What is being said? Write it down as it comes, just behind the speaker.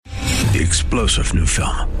the explosive new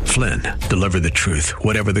film, Flynn, Deliver the Truth,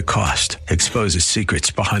 Whatever the Cost, exposes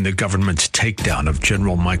secrets behind the government's takedown of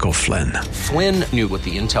General Michael Flynn. Flynn knew what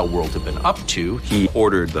the intel world had been up to. He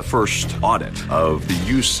ordered the first audit of the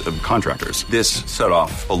use of contractors. This set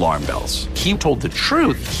off alarm bells. He told the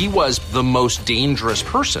truth. He was the most dangerous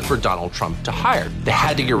person for Donald Trump to hire. They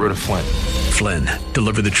had to get rid of Flynn. Flynn,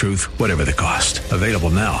 Deliver the Truth, Whatever the Cost. Available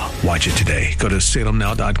now. Watch it today. Go to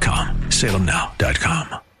salemnow.com.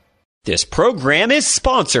 salemnow.com. This program is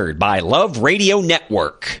sponsored by Love Radio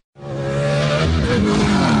Network.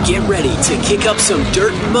 Get ready to kick up some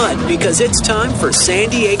dirt and mud because it's time for San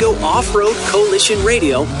Diego Off-Road Coalition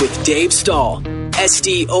Radio with Dave Stahl.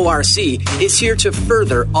 SDORC is here to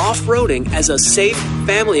further off-roading as a safe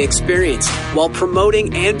family experience while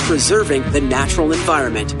promoting and preserving the natural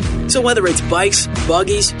environment. So whether it's bikes,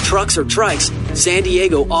 buggies, trucks, or trikes, San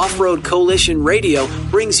Diego Off-Road Coalition Radio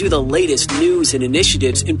brings you the latest news and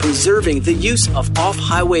initiatives in preserving the use of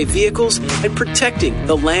off-highway vehicles and protecting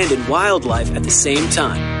the land and wildlife at the same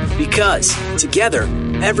time. Because together,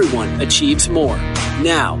 everyone achieves more.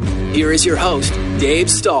 Now, here is your host,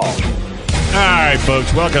 Dave Stahl. All right,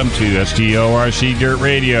 folks, welcome to SDORC Dirt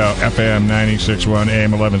Radio, FM 96.1,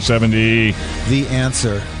 AM 1170. The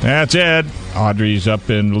Answer. That's Ed. Audrey's up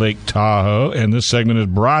in Lake Tahoe, and this segment is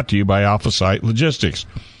brought to you by Alpha Site Logistics.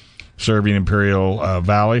 Serving Imperial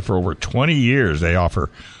Valley for over 20 years, they offer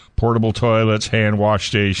portable toilets, hand wash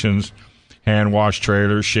stations, hand wash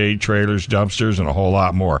trailers, shade trailers, dumpsters, and a whole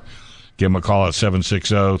lot more. Give them a call at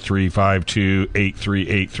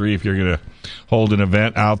 760-352-8383 if you're going to hold an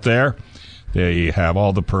event out there. They have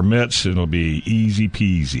all the permits. It'll be easy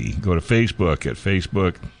peasy. Go to Facebook at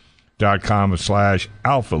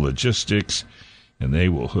facebook.com/Alpha Logistics, and they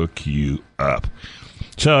will hook you up.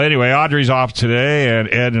 So anyway, Audrey's off today,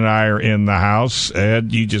 and Ed and I are in the house.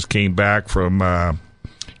 Ed, you just came back from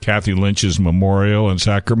Kathy Lynch's memorial in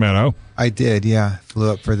Sacramento. I did, yeah.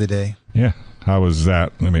 Flew up for the day. Yeah. How was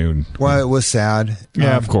that? I mean, well, it was sad.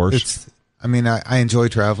 Yeah, of course. I enjoy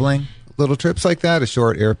traveling. Little trips like that, a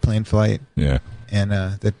short airplane flight. Yeah. And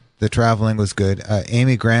the traveling was good.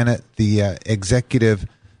 Amy Granite, the executive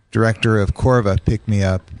director of Corva, picked me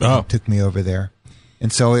up and took me over there.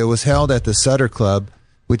 And so it was held at the Sutter Club,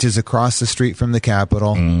 which is across the street from the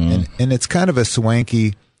Capitol. Mm. And it's kind of a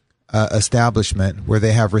swanky establishment where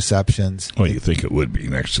they have receptions. Well, you think it would be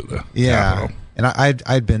next to the Capitol. And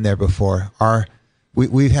I'd been there before.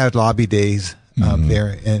 We've had lobby days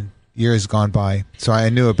there, and years gone by, so I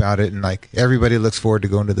knew about it, and like everybody looks forward to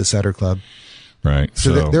going to the Sutter Club. Right.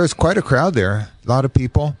 So there was quite a crowd there, a lot of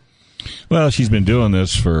people. Well, she's been doing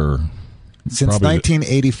this since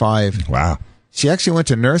 1985. Wow. She actually went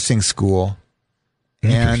to nursing school,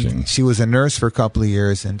 and she was a nurse for a couple of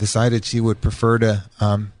years, and decided she would prefer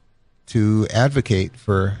to advocate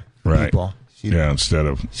for people.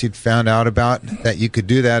 She'd found out about that you could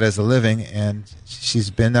do that as a living, and she's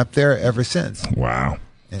been up there ever since. Wow.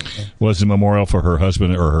 Was the memorial for her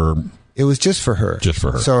husband or her? It was just for her. Just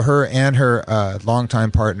for her. So her and her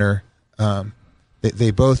longtime partner,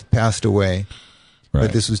 they both passed away,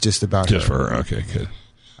 but this was just about her. Just for her. Okay, good.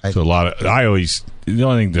 The only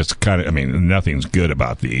thing that's nothing's good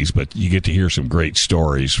about these, but you get to hear some great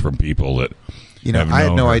stories from people that. I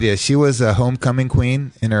had no idea. She was a homecoming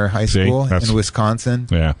queen in her high school in Wisconsin.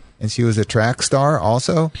 Yeah. And she was a track star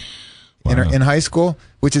also in high school,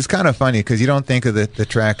 which is kind of funny because you don't think of the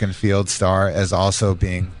track and field star as also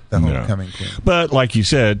being the homecoming queen. But like you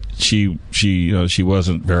said, she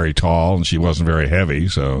wasn't very tall and she wasn't very heavy.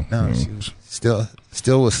 So no, she was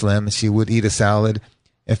still was slim. She would eat a salad.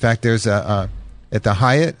 In fact, there's at the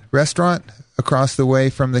Hyatt restaurant across the way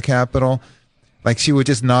from the Capitol. Like she would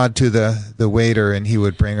just nod to the waiter, and he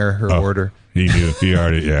would bring her order. He knew. He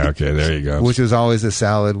already. Yeah. Okay. There you go. Which was always a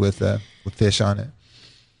salad with fish on it.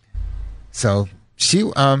 So she.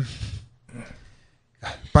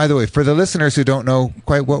 By the way, for the listeners who don't know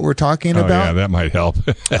quite what we're talking about, yeah, that might help.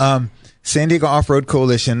 San Diego Off-Road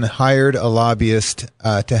Coalition hired a lobbyist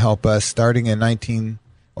to help us starting in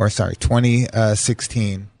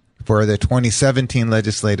 2016. For the 2017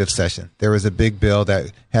 legislative session. There was a big bill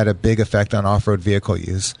that had a big effect on off-road vehicle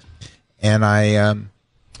use. And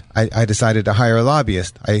I decided to hire a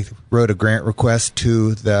lobbyist. I wrote a grant request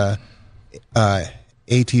to the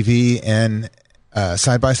ATV and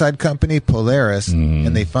side-by-side company, Polaris,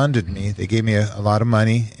 and they funded me. They gave me a lot of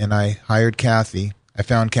money, and I hired Kathy. I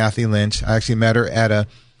found Kathy Lynch. I actually met her at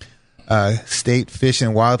a state fish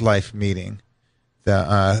and wildlife meeting.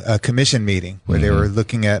 A commission meeting where they were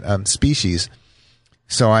looking at species.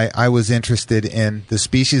 So I was interested in the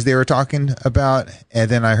species they were talking about,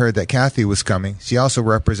 and then I heard that Kathy was coming. She also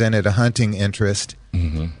represented a hunting interest,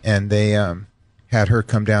 and they had her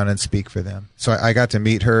come down and speak for them. So I got to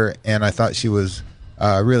meet her, and I thought she was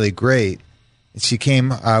really great. She came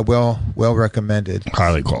well recommended.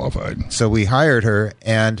 Highly qualified. So we hired her,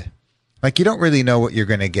 and you don't really know what you're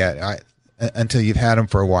going to get until you've had them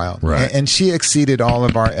for a while. Right. And she exceeded all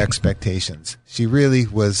of our expectations. She really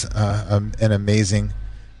was an amazing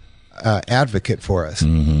advocate for us.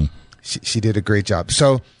 She did a great job.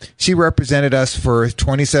 So she represented us for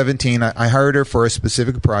 2017. I hired her for a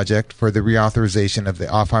specific project for the reauthorization of the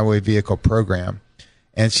off-highway vehicle program.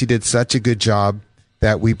 And she did such a good job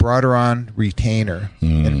that we brought her on retainer.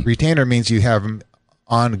 And retainer means you have them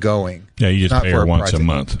ongoing. Yeah, you just pay her once a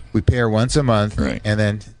month. We pay her once a month, right. And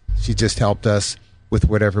then she just helped us with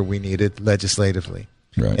whatever we needed legislatively.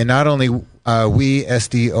 Right. And not only we,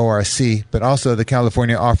 SDORC, but also the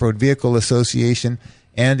California Off-Road Vehicle Association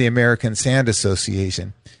and the American Sand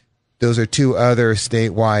Association. Those are two other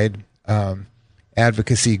statewide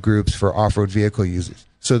advocacy groups for off-road vehicle users.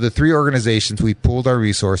 So the three organizations, we pooled our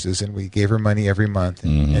resources and we gave her money every month,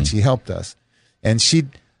 and she helped us. And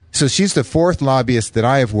so she's the fourth lobbyist that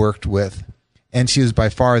I have worked with, and she was by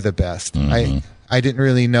far the best. I didn't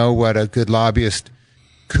really know what a good lobbyist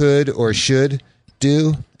could or should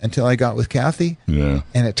do until I got with Kathy. Yeah.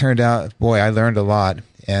 And it turned out, boy, I learned a lot.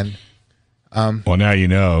 And well, now you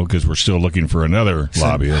know, because we're still looking for another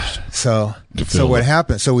lobbyist. So what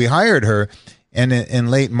happened? So we hired her, and in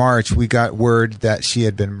late March, we got word that she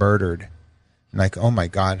had been murdered. Like, oh my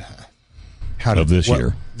God.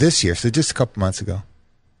 Year? This year. So just a couple months ago,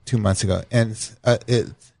 2 months ago. And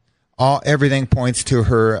everything points to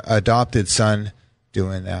her adopted son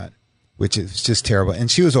doing that, which is just terrible. And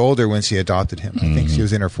she was older when she adopted him. I think she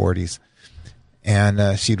was in her 40s.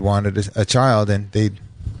 And she'd wanted a child, and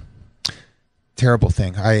terrible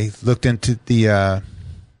thing. I looked into the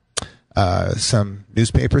some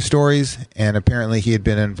newspaper stories, and apparently he had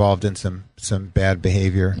been involved in some bad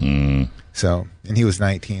behavior. So, and he was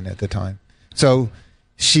 19 at the time. So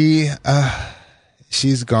she's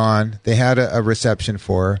gone. They had a reception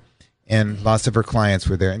for her, and lots of her clients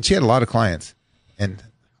were there, and she had a lot of clients. And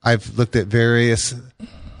I've looked at various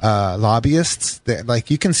lobbyists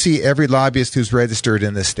that, you can see every lobbyist who's registered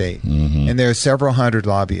in the state, and there are several hundred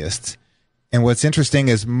lobbyists. And what's interesting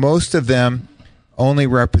is most of them only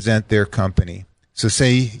represent their company. So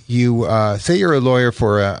say you're a lawyer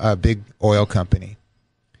for a big oil company.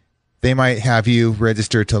 They might have you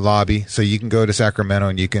registered to lobby, so you can go to Sacramento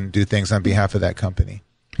and you can do things on behalf of that company.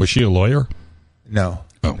 Was she a lawyer? No.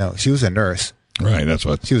 Oh. No, she was a nurse. Right, that's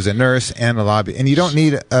what. She was a nurse and a lobby, and you don't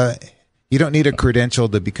need a credential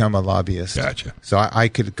to become a lobbyist. Gotcha. So I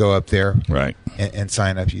could go up there, right, and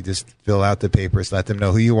sign up. You just fill out the papers, let them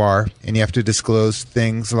know who you are, and you have to disclose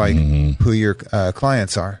things like who your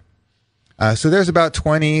clients are. So there's about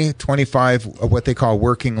 20, 25 of what they call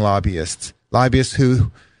working lobbyists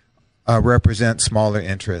who represent smaller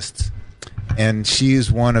interests, and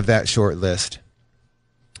she's one of that short list.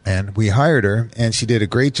 And we hired her, and she did a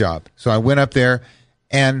great job. So I went up there,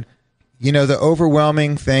 and the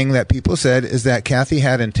overwhelming thing that people said is that Kathy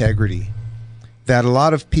had integrity. That a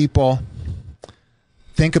lot of people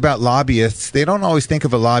think about lobbyists. They don't always think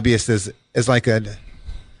of a lobbyist as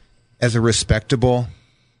a respectable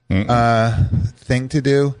thing to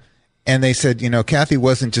do. And they said, Kathy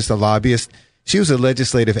wasn't just a lobbyist. She was a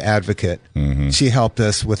legislative advocate. She helped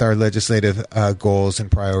us with our legislative goals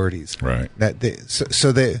and priorities. Right.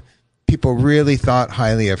 So people really thought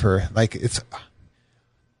highly of her.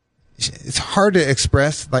 It's hard to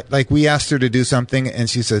express. Like we asked her to do something,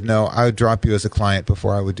 and she said, "No, I would drop you as a client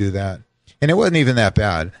before I would do that." And it wasn't even that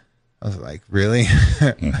bad. I was like, "Really?"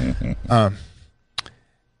 I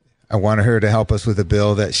wanted her to help us with a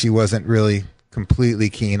bill that she wasn't really completely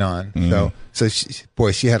keen on. So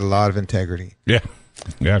she had a lot of integrity. Yeah.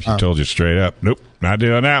 She told you straight up, "Nope, not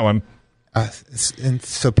doing that one." And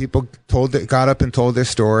so people got up and told their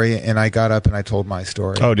story, and I got up and I told my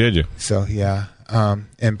story. Oh, did you? So yeah.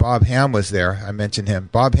 And Bob Ham was there. I mentioned him.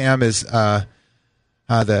 Bob Ham is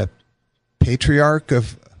the patriarch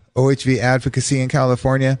of OHV advocacy in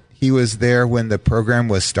California. He was there when the program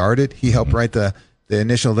was started. He helped write the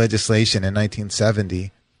initial legislation in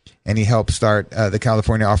 1970, and he helped start the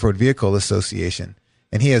California Off-Road Vehicle Association.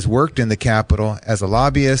 And he has worked in the Capitol as a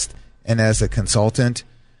lobbyist and as a consultant.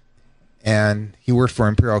 And he worked for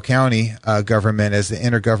Imperial County government as the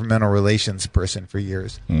intergovernmental relations person for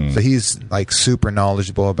years. So he's super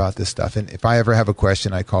knowledgeable about this stuff. And if I ever have a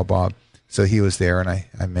question, I call Bob. So he was there, and I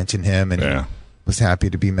mentioned him, and he was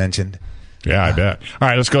happy to be mentioned. Yeah, I bet. All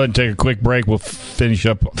right, let's go ahead and take a quick break. We'll finish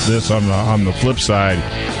up this on the flip side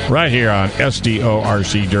right here on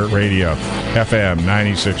SDORC Dirt Radio, FM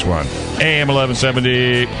 96.1, AM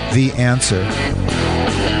 1170. The Answer.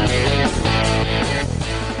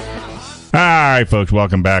 All right, folks,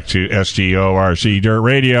 welcome back to SDORC Dirt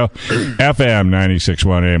Radio, FM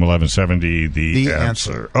 96.1, AM 1170, The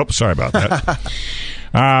Answer. Oh, sorry about that.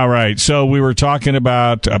 All right, so we were talking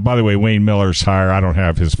about, by the way, Wayne Miller's hire. I don't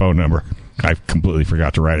have his phone number. I completely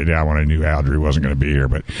forgot to write it down when I knew Audrey wasn't going to be here.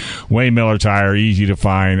 But Wayne Miller Tire, easy to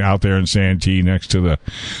find out there in Santee, next to the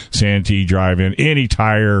Santee Drive-In. Any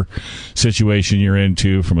tire situation you're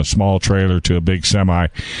into, from a small trailer to a big semi,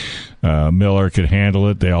 Miller could handle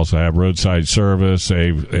it. They also have roadside service.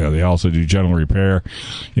 They also do general repair.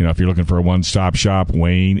 If you're looking for a one-stop shop,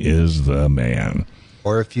 Wayne is the man.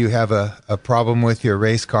 Or if you have a problem with your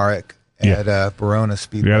race car at Verona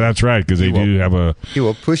Speedway. Yeah, that's right, because they do have a... He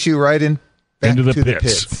will push you right into the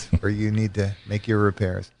pits where you need to make your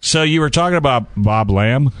repairs. So you were talking about Bob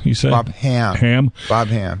Lamb, you said? Bob Ham. Bob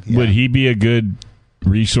Ham, yeah. Would he be a good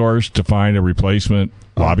resource to find a replacement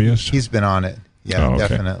lobbyist? He's been on it. Yeah,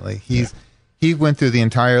 definitely. He went through the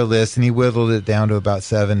entire list, and he whittled it down to about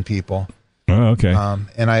 7 people. Oh, okay.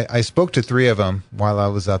 And I spoke to 3 of them while I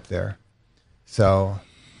was up there. So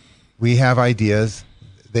we have ideas.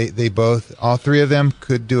 They both, all 3 of them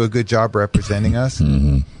could do a good job representing us.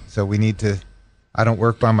 Mm-hmm. So we need to, I don't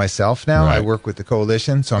work by myself now. Right. I work with the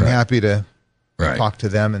coalition. So I'm happy to talk to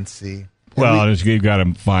them and see. Well, you've got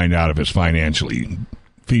to find out if it's financially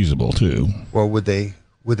feasible too. Well, would they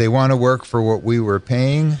want to work for what we were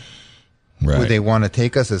paying? Right. Would they want to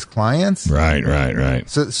take us as clients? Right.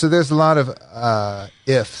 So there's a lot of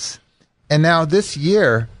ifs. And now this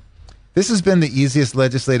year, this has been the easiest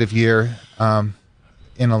legislative year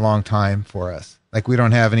in a long time for us. Like, we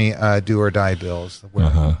don't have any do or die bills.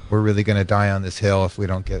 We're really going to die on this hill if we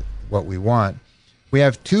don't get what we want. We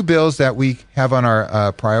have 2 bills that we have on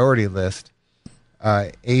our priority list,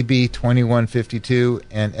 AB 2152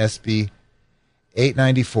 and SB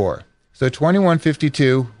 894. So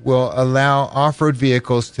 2152 will allow off-road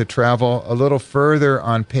vehicles to travel a little further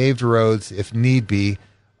on paved roads, if need be,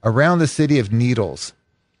 around the city of Needles.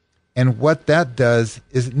 And what that does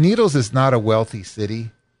is, Needles is not a wealthy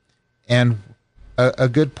city, and a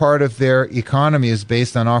good part of their economy is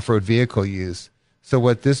based on off-road vehicle use. So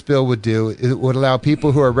what this bill would do, it would allow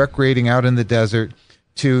people who are recreating out in the desert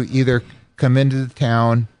to either come into the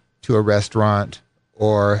town to a restaurant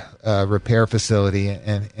or a repair facility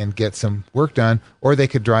and get some work done, or they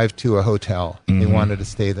could drive to a hotel if they wanted to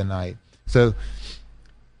stay the night. So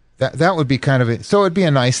that would be kind of it. So it'd be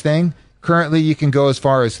a nice thing. Currently, you can go as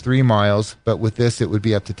far as 3 miles, but with this, it would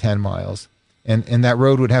be up to 10 miles. And that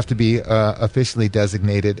road would have to be officially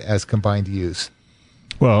designated as combined use.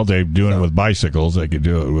 Well, they're doing it with bicycles. They could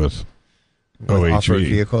do it with OHV. Off-road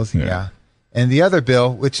vehicles, yeah. And the other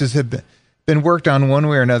bill, which has been worked on one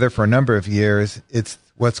way or another for a number of years, it's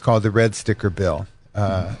what's called the Red Sticker Bill,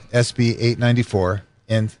 SB 894.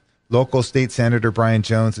 And local state senator Brian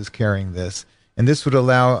Jones is carrying this. And this would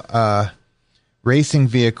allow racing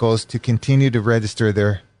vehicles to continue to register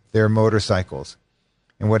their motorcycles.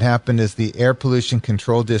 And what happened is, the Air Pollution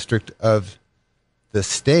Control District of the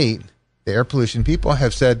state, the air pollution people,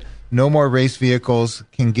 have said no more race vehicles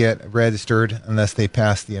can get registered unless they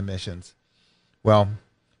pass the emissions. Well,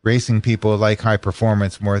 racing people like high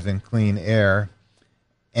performance more than clean air.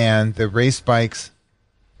 And the race bikes,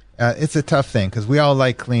 it's a tough thing, because we all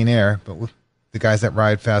like clean air, but the guys that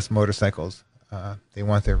ride fast motorcycles, they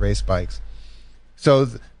want their race bikes. So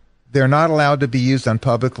they're not allowed to be used on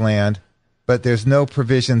public land, but there's no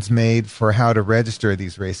provisions made for how to register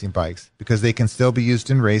these racing bikes, because they can still be used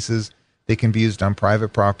in races, they can be used on private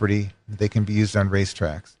property, they can be used on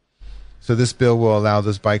racetracks. So this bill will allow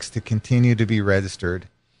those bikes to continue to be registered.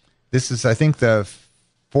 This is, I think, the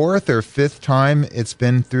 4th or 5th time it's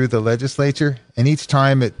been through the legislature, and each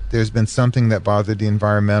time there's been something that bothered the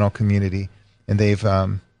environmental community, and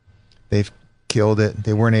they've killed it.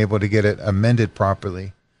 They weren't able to get it amended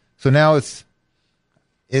properly. So now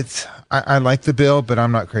I like the bill, but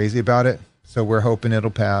I'm not crazy about it. So we're hoping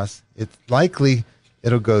it'll pass. It's likely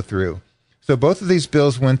it'll go through. So both of these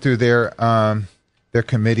bills went through their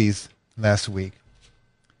committees last week.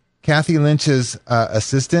 Kathy Lynch's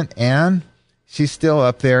assistant, Ann, she's still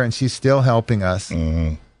up there, and she's still helping us.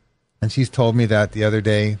 Mm-hmm. And she's told me that the other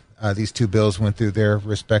day, these 2 bills went through their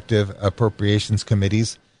respective appropriations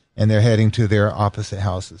committees, and they're heading to their opposite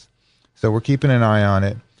houses. So we're keeping an eye on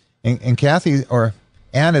it. And Kathy, or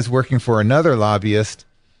Ann, is working for another lobbyist,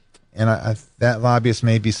 and that lobbyist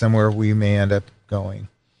may be somewhere we may end up going.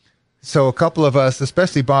 so a couple of us,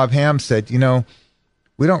 especially Bob Ham, said,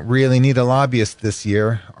 we don't really need a lobbyist this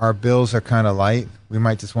year. Our bills are kind of light. We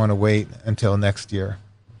might just want to wait until next year.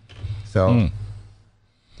 So,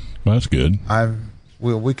 well, that's good.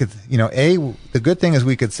 We could, the good thing is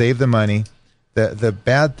we could save the money. The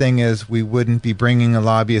bad thing is we wouldn't be bringing a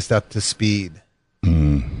lobbyist up to speed,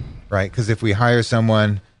 right? Because if we hire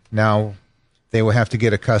someone now, they will have to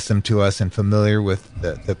get accustomed to us and familiar with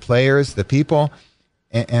the players, the people,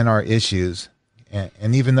 and our issues.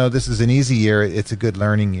 And even though this is an easy year, it's a good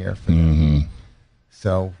learning year for them.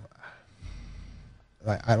 So,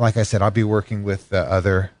 like I said, I'll be working with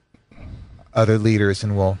other leaders,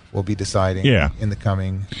 and we'll be deciding in the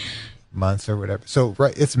coming months or whatever. So,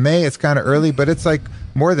 right, it's May. It's kind of early, but it's like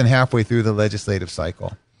more than halfway through the legislative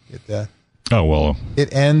cycle.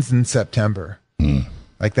 It ends in September.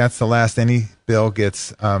 Like that's the last any bill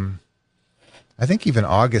gets. I think even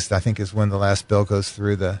August, is when the last bill goes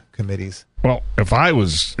through the committees. Well, if I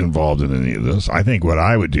was involved in any of this, I think what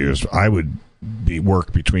I would do is I would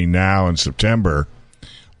work between now and September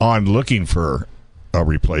on looking for a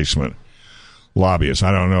replacement lobbyist.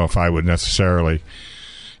 I don't know if I would necessarily,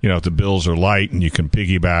 if the bills are light and you can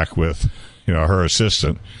piggyback with, her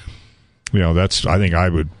assistant, I think I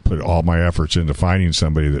would put all my efforts into finding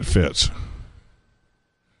somebody that fits.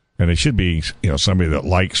 And it should be, somebody that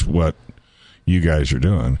likes what you guys are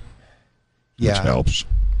doing. Which helps.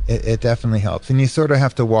 It definitely helps. And you sort of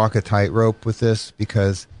have to walk a tightrope with this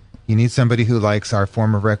because you need somebody who likes our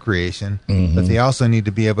form of recreation, but they also need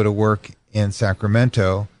to be able to work in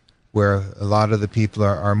Sacramento where a lot of the people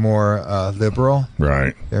are more liberal.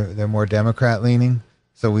 Right. They're more Democrat leaning.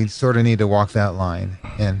 So we sort of need to walk that line.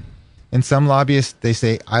 And in some lobbyists, they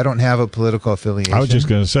say, I don't have a political affiliation. I was just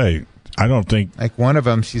going to say, I don't think. Like one of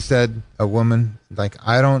them, she said, a woman, like,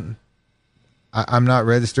 I'm not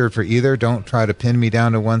registered for either. Don't try to pin me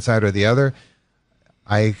down to one side or the other.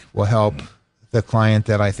 I will help the client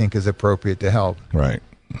that I think is appropriate to help. Right.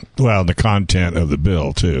 Well, the content of the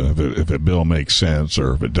bill, too. If a bill makes sense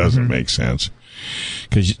or if it doesn't make sense.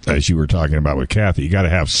 Because as you were talking about with Kathy, you got to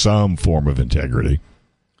have some form of integrity.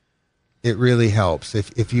 It really helps.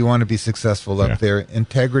 If you want to be successful up there,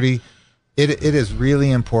 integrity, it is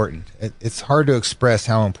really important. It's hard to express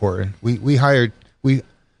how important.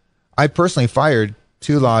 I personally fired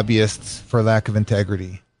 2 lobbyists for lack of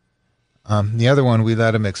integrity. The other one, we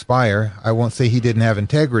let him expire. I won't say he didn't have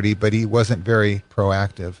integrity, but he wasn't very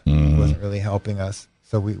proactive. He wasn't really helping us.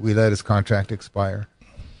 So we let his contract expire.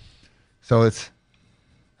 So it's,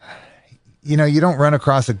 you don't run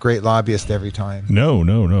across a great lobbyist every time. No.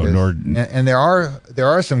 And there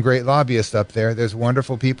are some great lobbyists up there. There's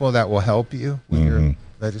wonderful people that will help you with your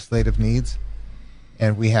legislative needs.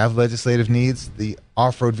 And we have legislative needs. The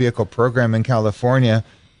off-road vehicle program in California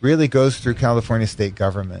really goes through California state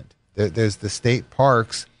government. There's the state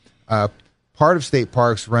parks. Part of state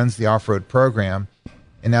parks runs the off-road program.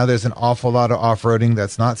 And now there's an awful lot of off-roading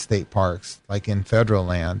that's not state parks, like in federal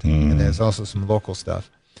land. And there's also some local stuff.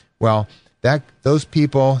 Well,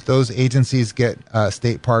 those agencies get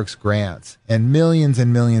state parks grants. And millions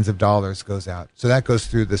of dollars goes out. So that goes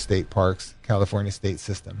through the state parks, California state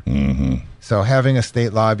system. So having a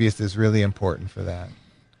state lobbyist is really important for that.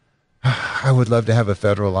 I would love to have a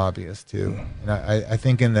federal lobbyist too. And I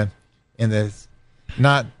think in the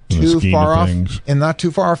not too far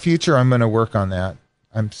off future, I'm going to work on that.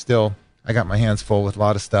 I got my hands full with a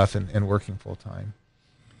lot of stuff and working full time.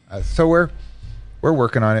 So we're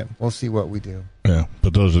working on it. We'll see what we do. Yeah,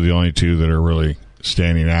 but those are the only 2 that are really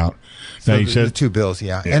standing out. So you said the 2 bills,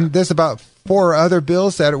 yeah. And there's about 4 other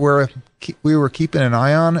bills that we were keeping an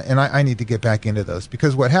eye on, and I need to get back into those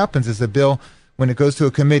because what happens is the bill, when it goes to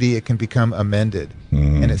a committee, it can become amended,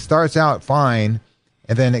 and it starts out fine,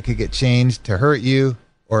 and then it could get changed to hurt you,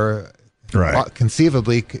 or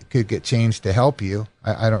conceivably could get changed to help you.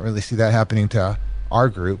 I don't really see that happening to our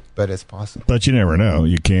group, but it's possible. But you never know.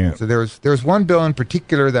 You can't. So there's one bill in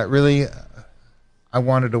particular that really I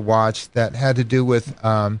wanted to watch that had to do with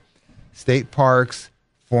state parks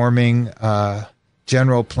forming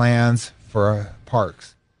general plans for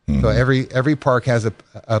parks. So every park has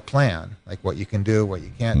a plan, like what you can do, what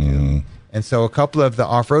you can't do. And so a couple of the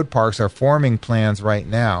off-road parks are forming plans right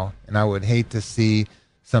now, and I would hate to see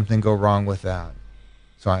something go wrong with that.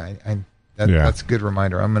 So that's a good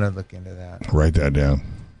reminder. I'm going to look into that. Write that down.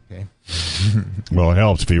 Okay. Well, it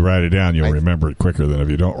helps if you write it down. You'll remember it quicker than if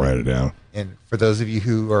you don't write it down. And for those of you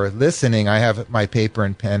who are listening, I have my paper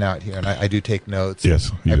and pen out here, and I do take notes. Yes,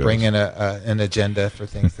 I bring in an agenda for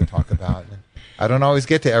things to talk about. I don't always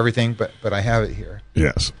get to everything, but I have it here.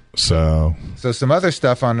 Yes. So some other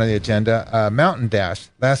stuff on the agenda. Mountain Dash.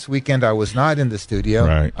 Last weekend I was not in the studio.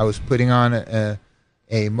 Right. I was putting on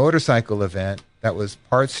a motorcycle event that was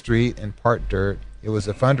part street and part dirt. It was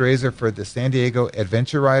a fundraiser for the San Diego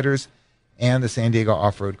Adventure Riders and the San Diego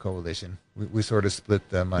Off-Road Coalition. We sort of split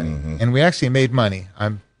the money. And we actually made money.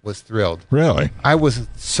 I was thrilled. Really? I was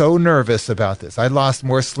so nervous about this. I lost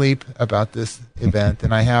more sleep about this event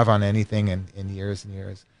than I have on anything in years and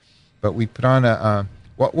years. But we put on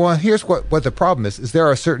well, here's what the problem is there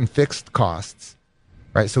are certain fixed costs,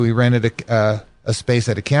 right? So we rented a space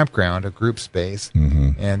at a campground, a group space,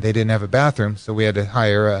 and they didn't have a bathroom, so we had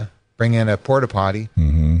to bring in a porta potty,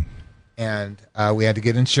 and we had to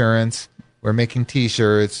get insurance. We're making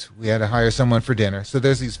T-shirts. We had to hire someone for dinner. So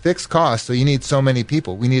there's these fixed costs. So you need so many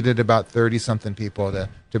people. We needed about 30-something people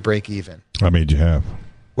to break even. How many did you have?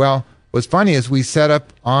 Well, what's funny is we set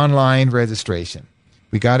up online registration.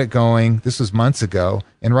 We got it going. This was months ago.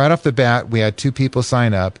 And right off the bat, we had 2 people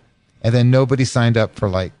sign up. And then nobody signed up for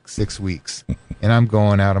like 6 weeks. And I'm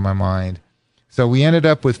going out of my mind. So we ended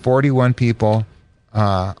up with 41 people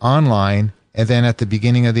online. And then at the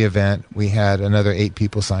beginning of the event, we had another 8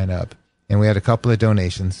 people sign up. And we had a couple of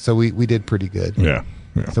donations. So we did pretty good. Yeah.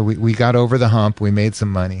 So we got over the hump. We made some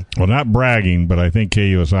money. Well, not bragging, but I think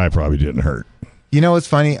KUSI probably didn't hurt. You know what's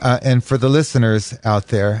funny? And for the listeners out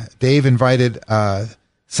there, Dave invited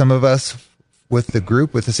some of us with the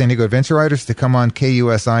group, with the San Diego Adventure Riders, to come on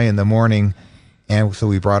KUSI in the morning. And so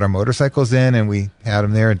we brought our motorcycles in, and we had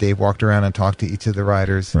them there, and Dave walked around and talked to each of the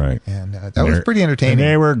riders. Right. And that was pretty entertaining. And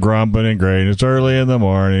they were grumping and graying. It's early in the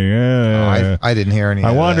morning. I didn't hear any of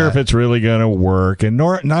that. I wonder if it's really going to work. And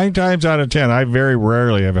 9 times out of 10, I very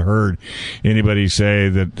rarely have heard anybody say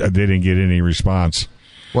that they didn't get any response.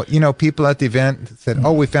 Well, people at the event said,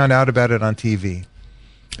 we found out about it on TV.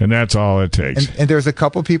 And that's all it takes. And there's a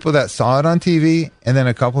couple people that saw it on TV, and then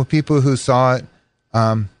a couple people who saw it.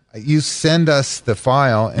 You send us the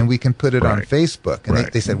file, and we can put it on Facebook.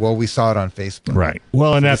 And they said, well, we saw it on Facebook. Right.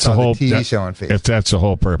 Well, and that's the whole TV show on Facebook. That's the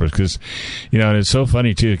whole purpose. Because, and it's so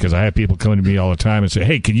funny, too, because I have people coming to me all the time and say,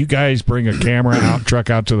 hey, can you guys bring a camera truck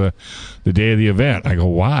out to the day of the event? I go,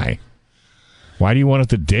 why? Why do you want it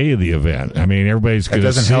the day of the event? I mean, everybody's going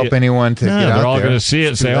to see it. It doesn't help anyone to get out there. They're all going to see it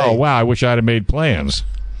and say, oh, wow, I wish I'd have made plans.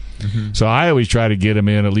 So I always try to get them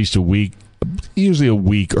in at least a week, usually a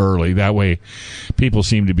week early. That way people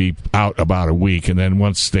seem to be out about a week. And then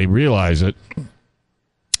once they realize it,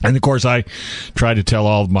 and of course I try to tell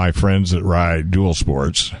all of my friends that ride dual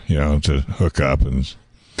sports, to hook up, and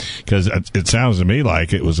because it sounds to me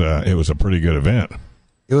like it was a pretty good event.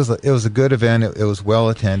 It was a good event. It was well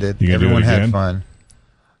attended. Everyone had fun.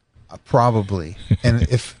 Probably. And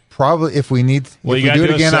if we need, if we do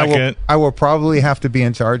it again, I will probably have to be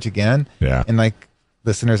in charge again. Yeah. And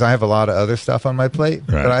listeners, I have a lot of other stuff on my plate,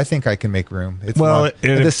 but I think I can make room.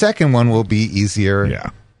 The second one will be easier.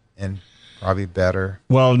 Yeah. And probably better.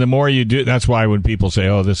 Well, the more you do, that's why when people say,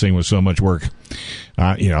 oh, this thing was so much work,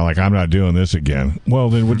 I'm not doing this again. Well,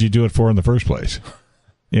 then what'd you do it for in the first place?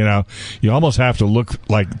 You almost have to look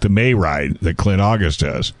like the May ride that Clint August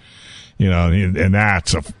does. And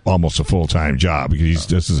that's almost a full-time job because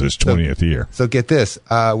this is his 20th year. So get this.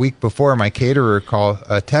 A week before, my caterer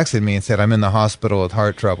texted me and said, I'm in the hospital with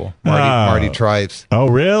heart trouble. Marty Tripes. Oh,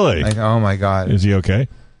 really? Oh, my God. Is he okay?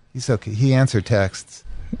 He's okay. He answered texts.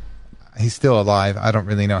 He's still alive. I don't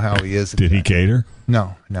really know how he is. Did he cater?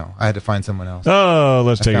 No. I had to find someone else. Oh,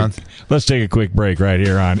 let's take a quick break right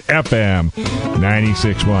here on FM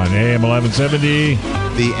 96.1 AM 1170.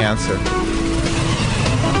 The Answer.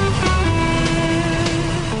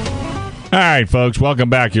 All right, folks, welcome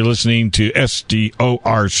back. You're listening to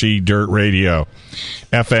SDORC Dirt Radio,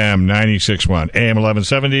 FM 96.1, AM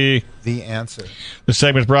 1170. The Answer. This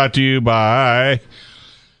segment is brought to you by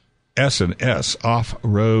S&S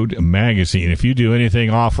Off-Road Magazine. If you do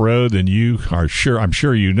anything off-road, then I'm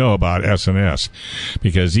sure you know about S&S,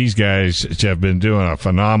 because these guys have been doing a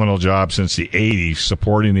phenomenal job since the 80s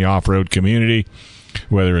supporting the off-road community,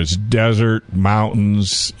 whether it's desert,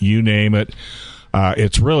 mountains, you name it.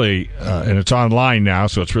 It's really, and it's online now,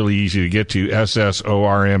 so it's really easy to get to,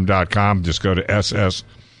 ssorm.com. Just go to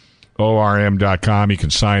ssorm.com. You can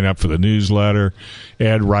sign up for the newsletter.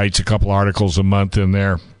 Ed writes a couple articles a month in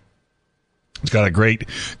there. It's got a great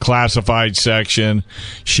classified section.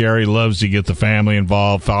 Sherry loves to get the family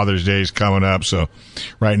involved. Father's Day is coming up, so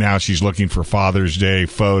right now she's looking for Father's Day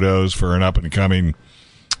photos for an up-and-coming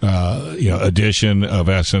edition of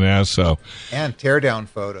S&S. And teardown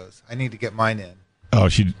photos. I need to get mine in. Oh,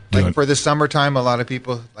 she like for the summertime. A lot of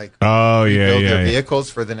people like build their vehicles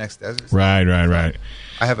for the next desert. Right.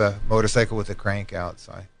 I have a motorcycle with a crank out,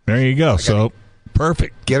 so there you go. So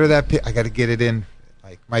perfect. Get her that. I got to get it in.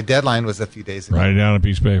 Like my deadline was a few days ago. Write it down on a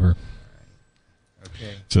piece of paper.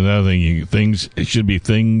 Okay. It's another thing. It should be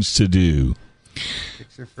things to do.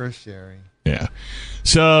 Picture first, Sherry. Yeah.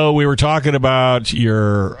 So we were talking about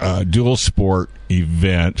your dual sport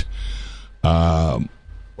event.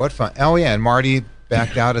 What fun! Oh yeah, and Marty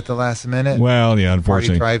backed out at the last minute. Well, yeah,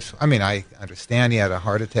 unfortunately. Marty Tripes. I mean, I understand he had a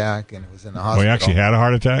heart attack and was in the hospital. Well, he actually had a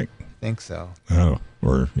heart attack? I think so. Oh,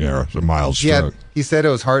 or it's a mild stroke. He said it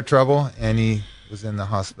was heart trouble, and he was in the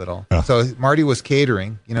hospital. Oh. So Marty was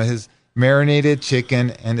catering. You know, his marinated chicken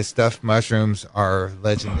and his stuffed mushrooms are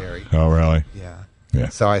legendary. Oh, really? Yeah.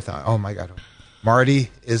 So I thought, oh my God, Marty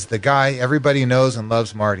is the guy. Everybody knows and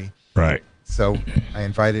loves Marty. Right. So I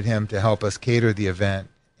invited him to help us cater the event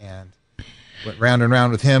and went round and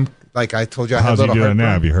round with him. Like I told you, I had a little heartburn. How's he doing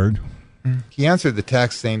now? Have you heard? He answered the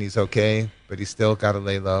text saying he's okay, but he's still got to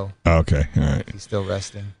lay low. Okay. All right. He's still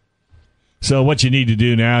resting. So what you need to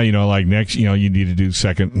do now, like next, you need to do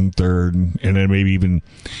second and third, and then maybe even,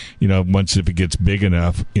 once if it gets big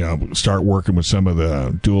enough, start working with some of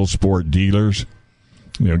the dual sport dealers.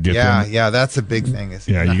 Get them. Yeah, that's a big thing.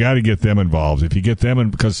 You got to get them involved. If you get them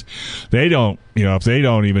in, because they don't, if they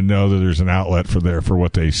don't even know that there's an outlet for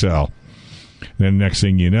what they sell, then next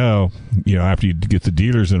thing you know, after you get the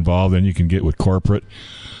dealers involved, then you can get with corporate,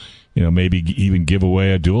 maybe even give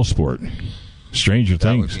away a dual sport. Stranger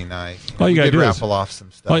things. That would be nice. All you got to do raffle off some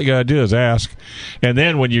stuff. All you got to do is ask, and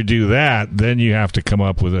then when you do that, then you have to come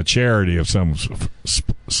up with a charity of some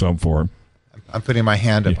form. I'm putting my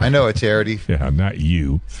hand up. I know a charity. Yeah, not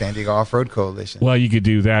you. San Diego Off-Road Coalition. Well, you could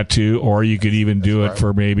do that too, or you could even do it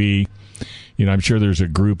for maybe, I'm sure there's a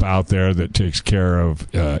group out there that takes care of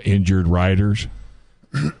injured riders.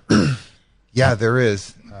 Yeah, there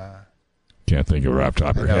is. Can't think of it off the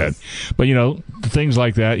top of your head. But, things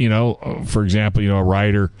like that, for example, a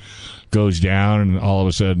rider goes down and all of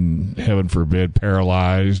a sudden, heaven forbid,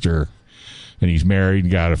 paralyzed and he's married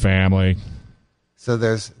and got a family. So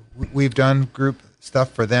we've done group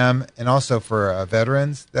stuff for them and also for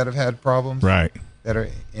veterans that have had problems. Right. That are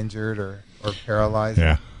injured or paralyzed.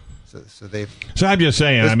 Yeah. So I'm just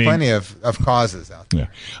saying, there's plenty of causes out there. Yeah.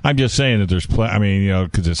 I'm just saying that there's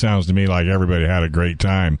because it sounds to me like everybody had a great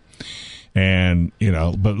time. And,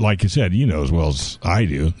 but like you said, as well as I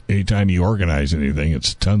do, anytime you organize anything,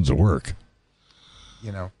 it's tons of work.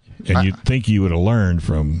 And you'd think you would have learned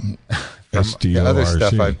from SDORC. The other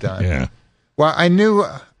stuff I've done. Yeah. Well, I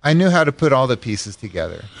knew how to put all the pieces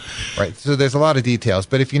together, right? So there's a lot of details,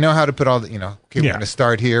 but if you know how to put all the, we're going to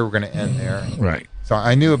start here, we're going to end there. Right. So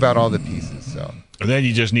I knew about all the pieces, so. And then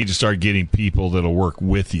you just need to start getting people that'll work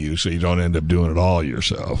with you so you don't end up doing it all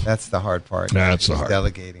yourself. That's the hard part. That's the hard part.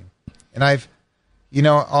 Delegating. And I've,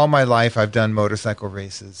 all my life I've done motorcycle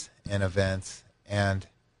races and events, and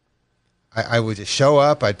I would just show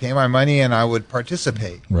up, I'd pay my money, and I would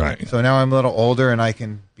participate. Right. So now I'm a little older, and I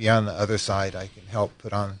can be on the other side. I can help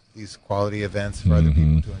put on these quality events for other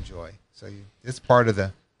people to enjoy. So it's part of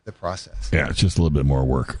the process. Yeah, it's just a little bit more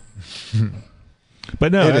work.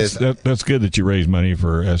 But no, that's good that you raise money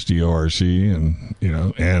for SDORC and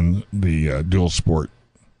and the Dual Sport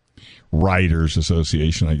Riders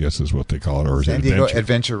Association, I guess is what they call it, or San Diego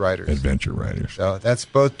Adventure Riders. Adventure Riders. So that's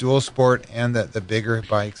both dual sport and the bigger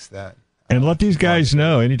bikes that. And let these guys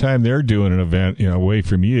know anytime they're doing an event, away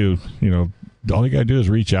from you, all you got to do is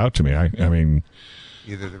reach out to me. I mean,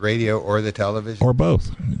 either the radio or the television or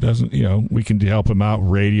both. It doesn't, we can help them out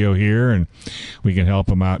radio here, and we can help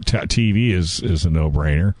them out. TV is a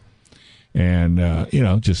no-brainer.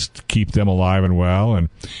 And just keep them alive and well, and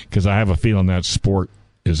because I have a feeling that sport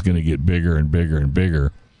is going to get bigger and bigger and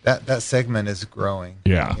bigger. That segment is growing.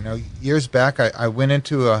 Yeah. Years back, I went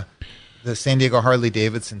into the San Diego Harley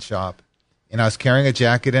Davidson shop, and I was carrying a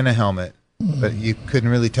jacket and a helmet, but you couldn't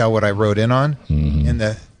really tell what I rode in on. Mm-hmm. And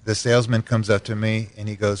the salesman comes up to me, and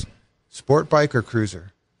he goes, "Sport bike or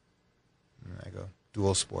cruiser?" And I go,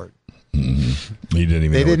 "Dual sport." Mm-hmm. He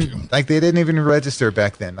didn't even. They didn't even register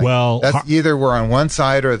back then. That's either we're on one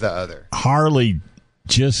side or the other. Harley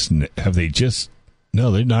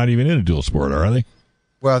No, they're not even in a dual sport, are they?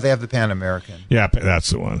 Well, they have the Pan American. Yeah, that's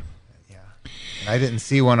the one. Yeah. And I didn't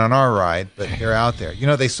see one on our ride, but they're out there.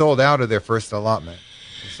 They sold out of their first allotment.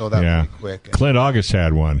 They sold out pretty quick. Clint August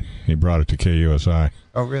had one. He brought it to KUSI.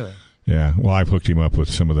 Oh, really? Yeah. Well, I've hooked him up with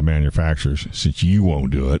some of the manufacturers since you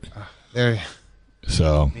won't do it.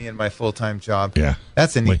 So me and my full-time job. Yeah.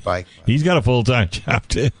 That's a neat bike. He's got a full-time job,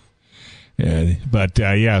 too.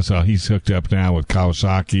 So he's hooked up now with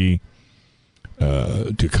Kawasaki.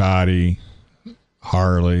 Ducati,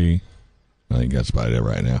 Harley. I think that's about it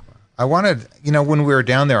right now. I wanted, when we were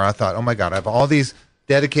down there, I thought, oh my God, I have all these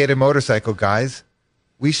dedicated motorcycle guys.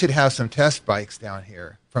 We should have some test bikes down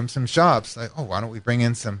here from some shops. Like, why don't we bring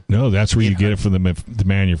in some? No, that's where you get it from the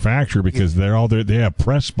manufacturer, because they're all there. They have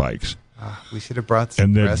press bikes. We should have brought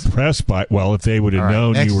some press bike. Well, if they would have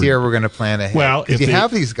known next year, we're going to plan ahead. Well, if you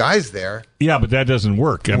have these guys there. Yeah, but that doesn't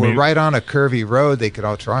work. We're right on a curvy road. They could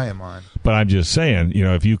all try them on. But I'm just saying,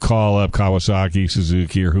 if you call up Kawasaki,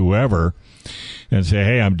 Suzuki, or whoever, and say,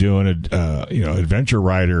 "Hey, I'm doing a adventure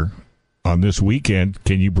rider on this weekend.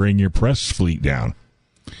 Can you bring your press fleet down?"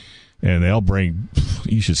 And they'll bring.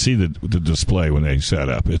 You should see the display when they set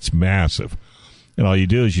up. It's massive, and all you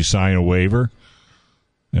do is you sign a waiver,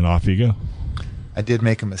 and off you go. I did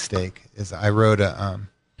make a mistake. I rode a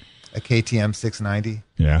KTM 690.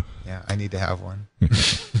 Yeah. Yeah, I need to have one.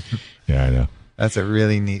 Yeah, I know. That's a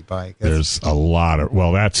really neat bike. There's a lot of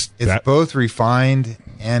it's both refined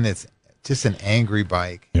and it's just an angry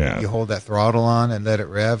bike. Yeah. You hold that throttle on and let it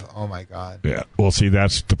rev. Oh my God. Yeah. Well, see,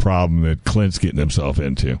 that's the problem that Clint's getting himself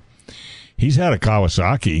into. He's had a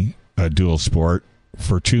Kawasaki dual sport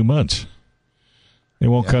for 2 months. They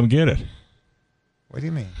won't come get it. What do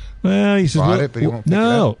you mean? Well, he says, bought it, but he won't pick it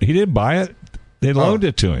up? He didn't buy it. They loaned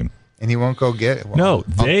it to him. And he won't go get it? Well, no,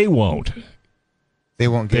 they won't. They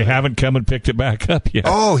won't get it? They haven't come and picked it back up yet.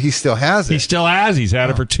 Oh, he still has it? He still has. He's had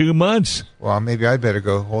it for 2 months. Well, maybe I'd better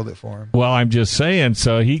go hold it for him. Well, I'm just saying.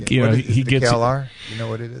 So he gets KLR? You know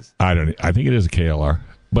what it is? I don't. I think it is a KLR.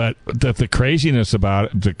 But the craziness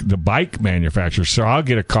about it, the bike manufacturer. So I'll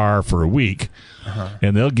get a car for a week,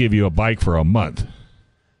 and they'll give you a bike for a month.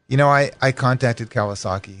 I contacted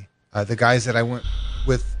Kawasaki. The guys that I went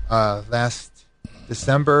with last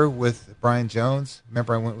December with Brian Jones.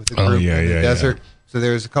 Remember, I went with the group in the desert. Yeah. So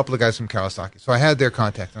there's a couple of guys from Kawasaki. So I had their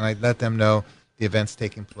contact, and I let them know the event's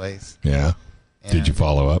taking place. Yeah. And did you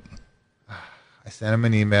follow up? I sent them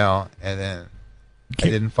an email, and then I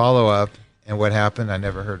didn't follow up. And what happened? I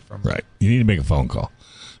never heard from them. Right. You need to make a phone call.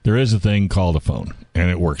 There is a thing called a phone, and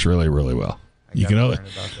it works really, really well. You can know that.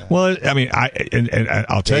 Well, I mean,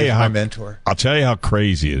 I'll tell you how. My mentor. I'll tell you how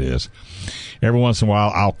crazy it is. Every once in a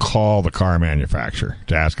while, I'll call the car manufacturer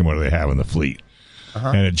to ask them what do they have in the fleet,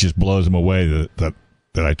 and it just blows them away that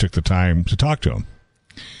I took the time to talk to them.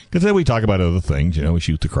 Because then we talk about other things. We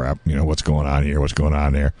shoot the crap. What's going on here? What's going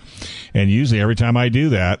on there? And usually, every time I do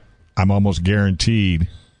that, I'm almost guaranteed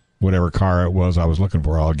whatever car it was I was looking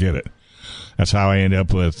for, I'll get it. That's how I end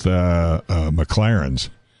up with McLarens.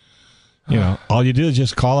 All you do is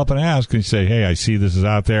just call up and ask, and you say, "Hey, I see this is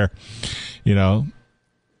out there."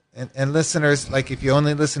 And listeners, like if you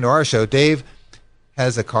only listen to our show, Dave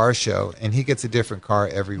has a car show, and he gets a different car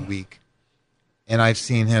every week. And I've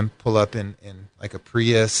seen him pull up in like a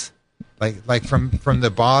Prius, like from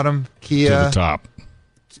the bottom Kia to the top.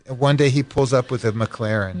 One day he pulls up with a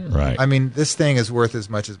McLaren. Right. I mean, this thing is worth as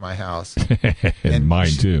much as my house. and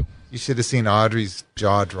mine too. You should have seen Audrey's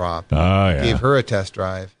jaw drop. Oh, yeah. Gave her a test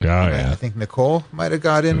drive. Oh, yeah. I think Nicole might have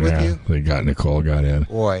got in with you. Nicole got in.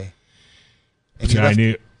 Boy. See,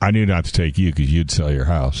 I knew not to take you because you'd sell your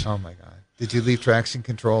house. Oh, my God. Did you leave traction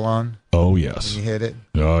control on? Oh, yes. When you hit it?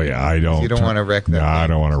 Oh, yeah. I don't. You don't want to wreck that. No, I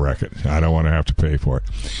don't want to wreck it. I don't want to have to pay for it.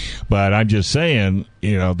 But I'm just saying,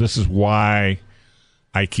 this is why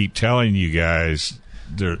I keep telling you guys,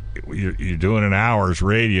 you're doing an hour's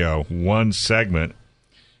radio, one segment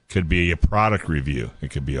could be a product review.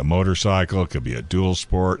 It could be a motorcycle. It could be a dual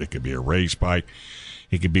sport. It could be a race bike.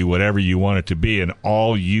 It could be whatever you want it to be. And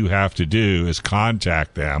all you have to do is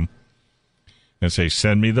contact them and say,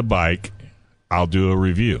 send me the bike. I'll do a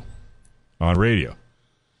review on radio.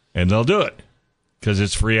 And they'll do it because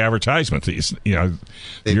it's free advertisement.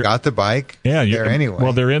 They've got the bike. Yeah. There anyway.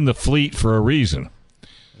 Well, they're in the fleet for a reason.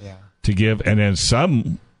 Yeah. To give. And then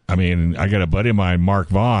some, I got a buddy of mine, Mark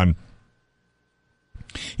Vaughn.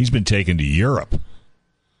 He's been taken to Europe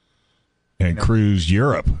and cruised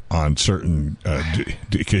Europe on certain,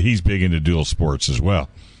 because he's big into dual sports as well.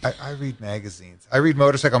 I read magazines. I read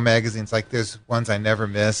motorcycle magazines. Like there's ones I never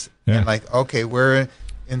miss. Yeah. And okay, we're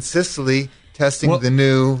in Sicily testing the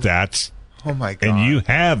new. Oh my God. And you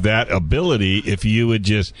have that ability if you would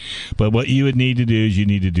but what you would need to do is you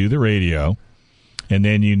need to do the radio. And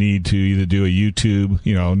then you need to either do a YouTube,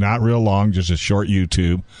 not real long, just a short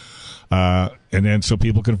YouTube. And then so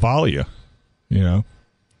people can follow you,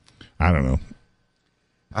 I don't know.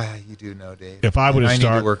 You do know, Dave. If I would have started,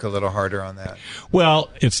 I need to work a little harder on that. Well,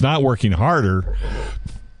 it's not working harder.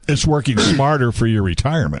 It's working smarter for your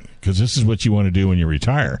retirement because this is what you want to do when you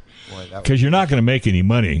retire. Because you're not going to make any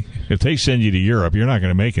money. If they send you to Europe, you're not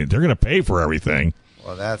going to make it. They're going to pay for everything.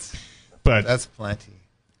 Well, that's But that's plenty.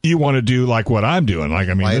 You want to do like what I'm doing. Like,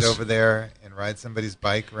 I mean, Light over there and ride somebody's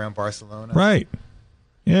bike around Barcelona. Right.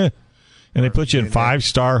 Yeah. And they put you in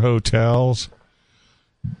 5-star hotels.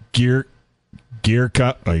 Gear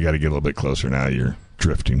cut. Oh, you got to get a little bit closer now. You're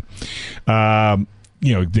drifting. Then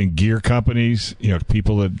gear companies,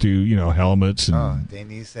 people that do, helmets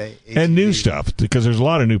and new stuff, because there's a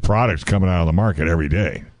lot of new products coming out of the market every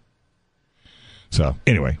day. So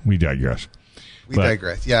anyway, we digress. We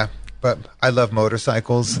digress. Yeah. But I love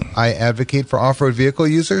motorcycles. I advocate for off-road vehicle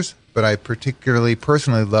users, but I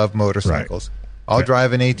personally love motorcycles. Right. I'll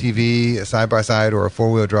drive an ATV, a side-by-side, or a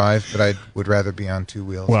four-wheel drive, but I would rather be on two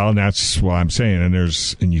wheels. Well, and that's what I'm saying.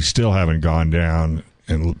 And you still haven't gone down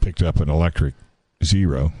and picked up an electric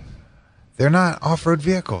Zero. They're not off-road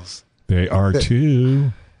vehicles. They are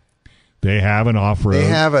too. They have an off-road. They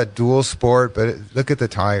have a dual sport, but look at the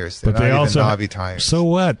tires. They're not even knobby tires. So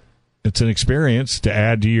what? It's an experience to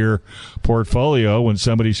add to your portfolio when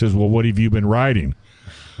somebody says, well, what have you been riding?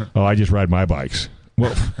 Oh, I just ride my bikes.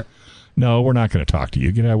 Well, no, we're not going to talk to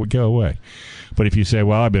you. Go away. But if you say,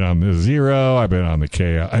 well, I've been on the Zero, I've been on the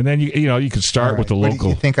KL, and then you can start with the local.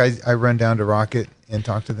 You think I run down to Rocket and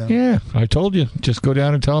talk to them? Yeah, I told you. Just go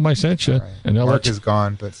down and tell them I sent you. Right. And Mark is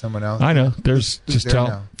gone, but someone else. I know. Just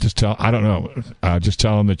tell. I don't know. Just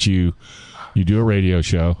tell them that you do a radio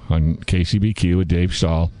show on KCBQ with Dave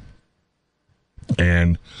Stahl.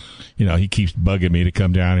 And, he keeps bugging me to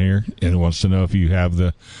come down here and wants to know if you have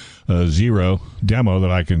the Zero demo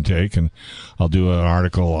that I can take. And I'll do an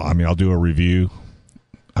article. I'll do a review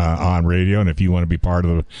on radio. And if you want to be part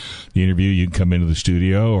of the interview, you can come into the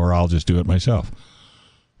studio, or I'll just do it myself.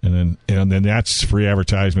 And then that's free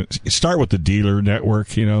advertisement. Start with the dealer network,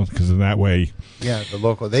 because in that way. Yeah, the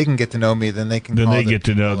local. They can get to know me. Then they can. Then they get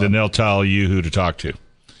to know. Then they'll tell you who to talk to.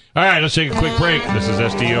 All right, let's take a quick break. This is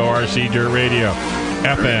SDORC Dirt Radio,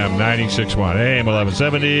 FM 96.1, AM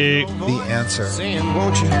 1170. The Answer. Saying,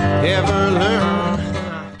 won't you ever learn?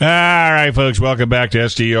 All right, folks, welcome back to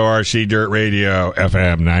SDORC Dirt Radio,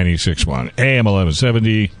 FM 96.1, AM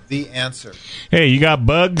 1170. The Answer. Hey, you got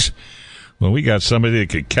bugs? Well, we got somebody that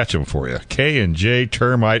could catch them for you. K&J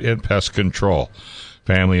Termite and Pest Control.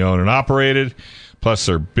 Family owned and operated. Plus,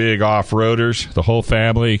 they're big off-roaders. The whole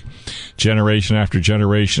family, generation after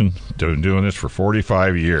generation, been doing this for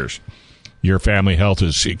 45 years. Your family health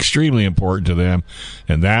is extremely important to them,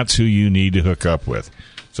 and that's who you need to hook up with.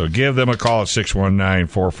 So give them a call at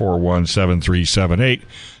 619-441-7378.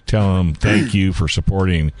 Tell them thank you for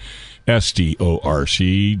supporting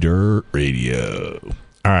SDORC Dirt Radio.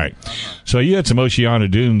 All right. So you had some Oceana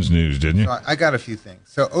Dunes news, didn't you? So I got a few things.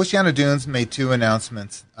 So Oceana Dunes made two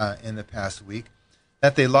announcements in the past week.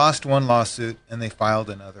 That they lost one lawsuit and they filed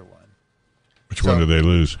another one. Which one did they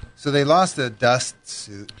lose? So they lost a dust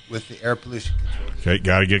suit with the Air Pollution Control. Okay,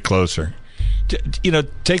 got to get closer.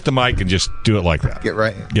 Take the mic and just do it like that. Get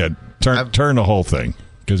right. Yeah, turn the whole thing,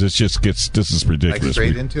 because this is ridiculous. Like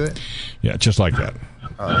straight into it? Yeah, just like that.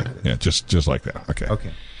 Oh, like yeah, just like that. Okay. Okay.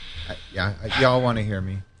 Y'all want to hear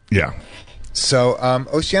me? Yeah. So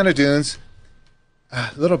Oceana Dunes, a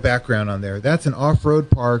little background on there. That's an off-road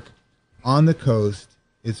park on the coast.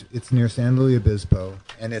 It's near San Luis Obispo,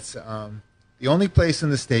 and it's the only place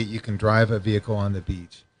in the state you can drive a vehicle on the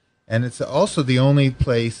beach, and it's also the only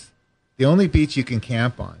beach you can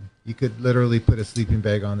camp on. You could literally put a sleeping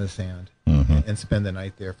bag on the sand and spend the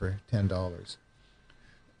night there for $10.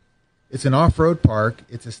 It's an off-road park.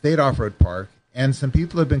 It's a state off-road park, and some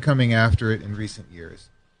people have been coming after it in recent years.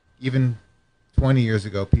 Even 20 years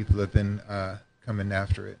ago, people have been coming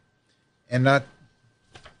after it, and not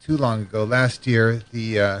too long ago, last year,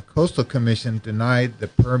 the Coastal Commission denied the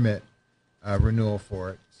permit renewal for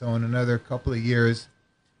it. So in another couple of years,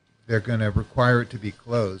 they're going to require it to be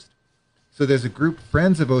closed. So there's a group,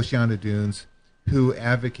 Friends of Oceana Dunes, who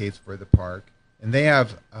advocates for the park. And they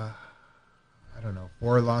have,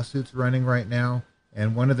 4 lawsuits running right now.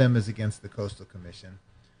 And one of them is against the Coastal Commission.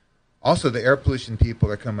 Also, the air pollution people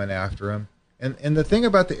are coming after them. And the thing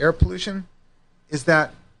about the air pollution is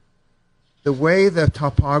that the way the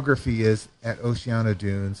topography is at Oceana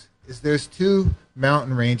Dunes is there's 2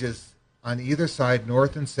 mountain ranges on either side,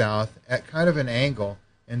 north and south, at kind of an angle,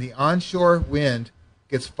 and the onshore wind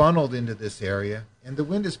gets funneled into this area, and the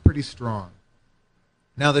wind is pretty strong.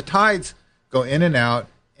 Now, the tides go in and out,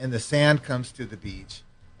 and the sand comes to the beach,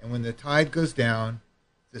 and when the tide goes down,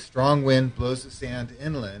 the strong wind blows the sand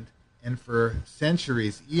inland, and for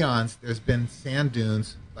centuries, eons, there's been sand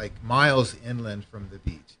dunes like miles inland from the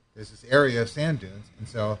beach. There's this area of sand dunes. And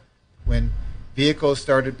so when vehicles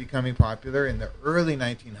started becoming popular in the early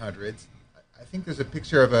 1900s, I think there's a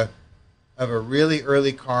picture of of a really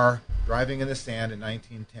early car driving in the sand in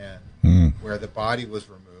 1910 where the body was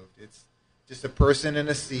removed. It's just a person in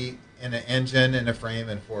a seat and an engine and a frame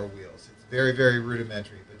and four wheels. It's very, very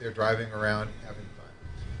rudimentary, but they're driving around having fun.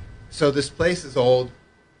 So this place is old.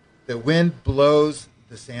 The wind blows,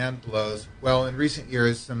 the sand blows. Well, in recent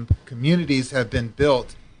years, some communities have been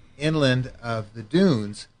built inland of the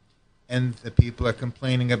dunes, and the people are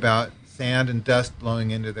complaining about sand and dust blowing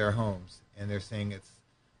into their homes, and they're saying it's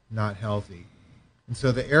not healthy. And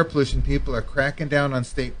so the air pollution people are cracking down on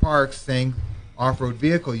state parks, saying off-road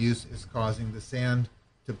vehicle use is causing the sand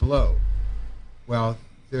to blow. Well,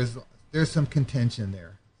 there's some contention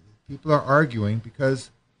there. People are arguing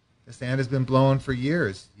because the sand has been blowing for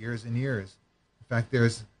years and years. In fact,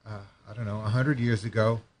 there's, 100 years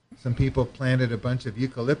ago, some people planted a bunch of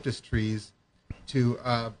eucalyptus trees to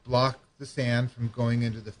block the sand from going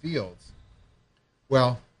into the fields.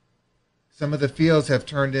 Well, some of the fields have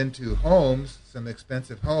turned into homes, some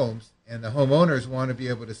expensive homes, and the homeowners want to be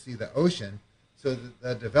able to see the ocean, so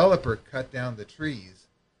the developer cut down the trees,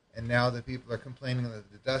 and now the people are complaining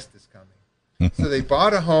that the dust is coming. So they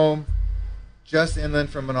bought a home just inland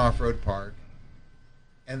from an off-road park,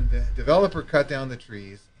 and the developer cut down the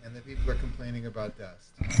trees, and the people are complaining about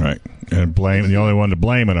dust. Right, and the only one to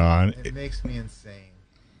blame it on. It makes me insane.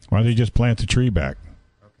 Why don't they just plant the tree back?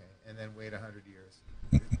 Okay, and then wait 100 years.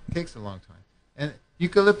 It takes a long time. And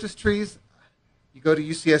eucalyptus trees, you go to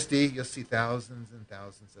UCSD, you'll see thousands and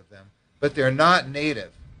thousands of them, but they're not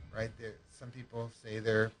native, right? Some people say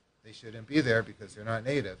they shouldn't be there because they're not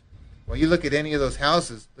native. Well, you look at any of those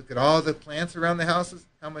houses, look at all the plants around the houses,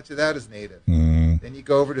 how much of that is native? Then you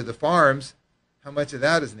go over to the farms, how much of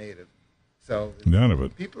that is native? So none of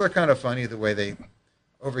it. People are kind of funny the way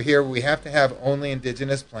over here we have to have only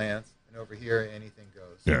indigenous plants, and over here anything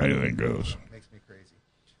goes. Yeah, anything goes. It makes me crazy.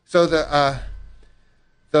 So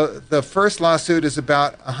the first lawsuit is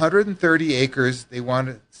about 130 acres. They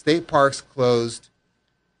wanted state parks closed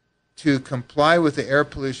to comply with the air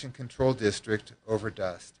pollution control district over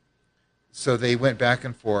dust. So they went back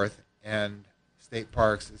and forth, and State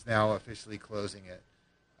Parks is now officially closing it.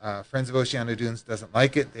 Friends of Oceano Dunes doesn't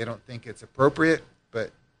like it. They don't think it's appropriate,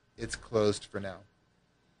 but it's closed for now.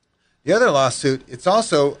 The other lawsuit, it's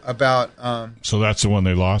also about... so that's the one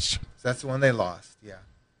they lost? That's the one they lost, yeah.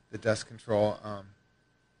 The dust control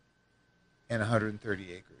and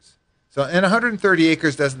 130 acres. So, and 130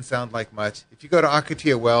 acres doesn't sound like much. If you go to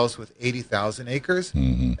Akatia Wells with 80,000 acres,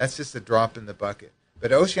 that's just a drop in the bucket. But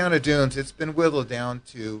Oceano Dunes, it's been whittled down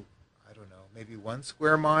to, I don't know, maybe 1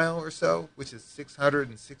 square mile or so, which is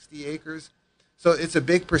 660 acres. So it's a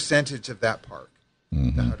big percentage of that park, the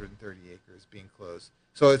 130 acres being closed.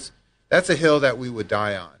 So that's a hill that we would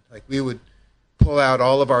die on. Like, we would pull out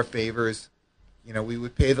all of our favors. You know, we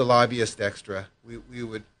would pay the lobbyist extra. We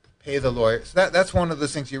would pay the lawyer. So that's one of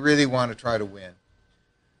those things you really want to try to win.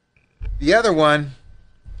 The other one,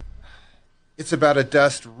 it's about a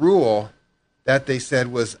dust rule that they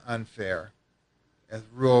said was unfair, as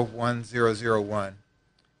Rule 1001.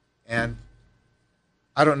 And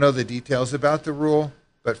I don't know the details about the rule,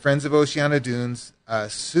 but Friends of Oceano Dunes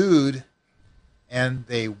sued, and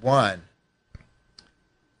they won.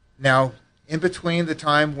 Now, in between the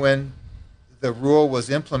time when the rule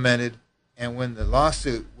was implemented and when the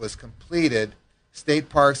lawsuit was completed, State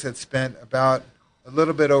Parks had spent about a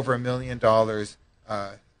little bit over $1 million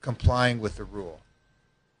complying with the rule.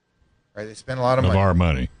 Right? They spent a lot of money. Of our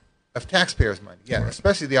money. Of taxpayers' money, yeah, right.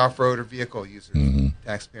 Especially the off-road or vehicle users,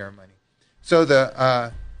 taxpayer money. So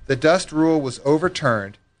the dust rule was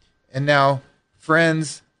overturned, and now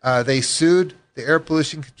Friends, they sued the Air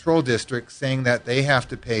Pollution Control District, saying that they have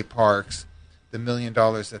to pay parks the $1 million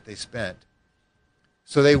that they spent.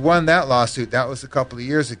 So they won that lawsuit. That was a couple of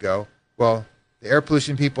years ago. Well, the air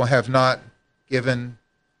pollution people have not given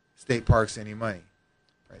state parks any money.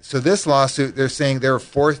 Right? So this lawsuit, they're saying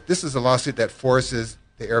this is a lawsuit that forces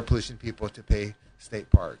the air pollution people to pay state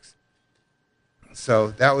parks.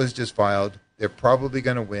 So that was just filed. They're probably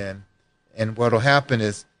going to win. And what will happen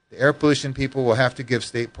is the air pollution people will have to give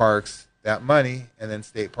state parks that money, and then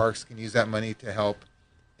state parks can use that money to help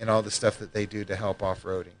in all the stuff that they do to help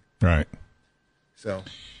off-roading. Right. So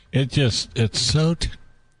it's so,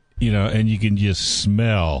 and you can just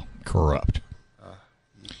smell corrupt.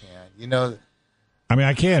 You can, I mean,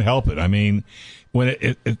 I can't help it. I mean, when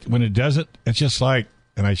it doesn't, it's just like,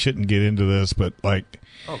 and I shouldn't get into this, but like,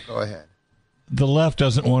 oh, go ahead. The left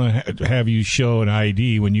doesn't want to have you show an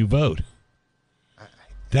ID when you vote.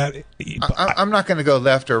 I'm not going to go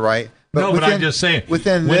left or right. But but I'm just saying, when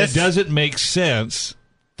it doesn't make sense,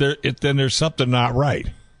 then there's something not right.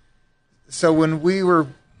 So when we were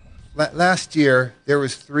last year, there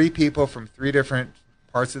was 3 people from 3 different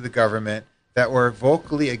parts of the government that were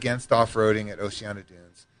vocally against off-roading at Oceana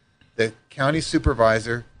Dunes. The county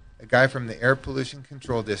supervisor, a guy from the Air Pollution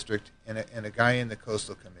Control District, and a guy in the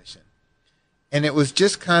Coastal Commission. And it was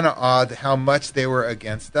just kind of odd how much they were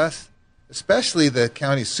against us, especially the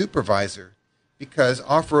county supervisor, because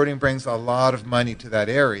off-roading brings a lot of money to that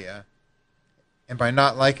area. And by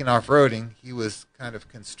not liking off-roading, he was kind of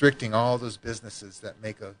constricting all those businesses that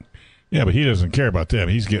make a... Yeah, but he doesn't care about them.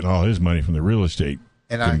 He's getting all his money from the real estate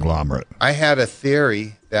conglomerate. I had a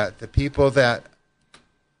theory that the people that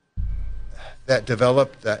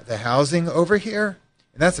developed the housing over here,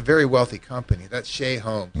 and that's a very wealthy company. That's Shea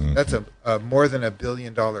Homes. Mm-hmm. That's a more than $1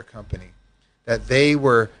 billion company. That they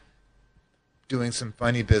were doing some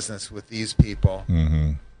funny business with these people.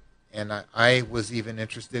 Mm-hmm. And I was even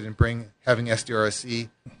interested in having SDRC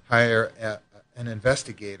hire an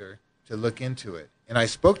investigator to look into it. And I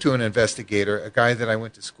spoke to an investigator, a guy that I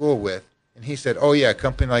went to school with, and he said, "Oh yeah, a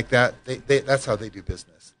company like that, that's how they do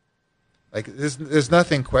business. Like there's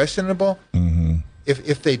nothing questionable. Mm-hmm.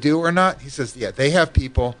 If they do or not." He says, "Yeah, they have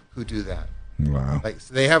people who do that. Wow. Like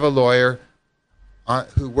so they have a lawyer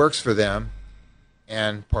who works for them."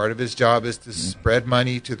 And part of his job is to spread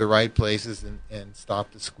money to the right places and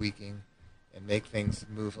stop the squeaking and make things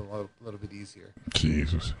move a little bit easier.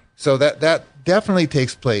 Jesus. So that definitely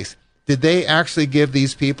takes place. Did they actually give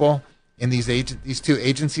these people in these 2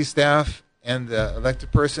 agency staff and the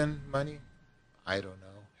elected person money? I don't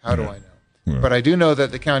know. How do I know? Yeah. But I do know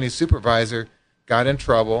that the county supervisor got in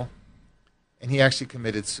trouble, and he actually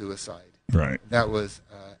committed suicide. Right. That was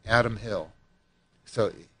Adam Hill.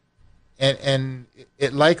 So... And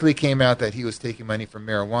it likely came out that he was taking money from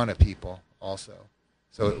marijuana people also.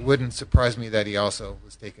 So it wouldn't surprise me that he also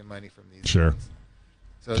was taking money from these Sure. things.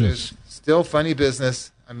 So there's still funny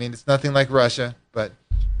business. I mean, it's nothing like Russia, but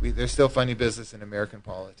there's still funny business in American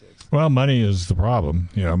politics. Well, money is the problem.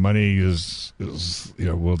 Money is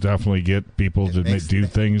will definitely get people to do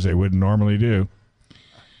things they wouldn't normally do.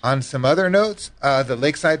 On some other notes, the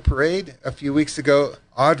Lakeside Parade a few weeks ago,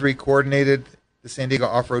 Audrey coordinated the San Diego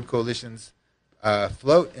Off-Road Coalition's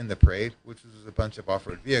float in the parade, which was a bunch of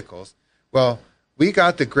off-road vehicles. Well, we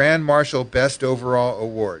got the Grand Marshal Best Overall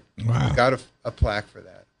Award. Wow. We got a plaque for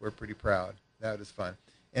that. We're pretty proud. That was fun.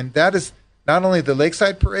 And that is not only the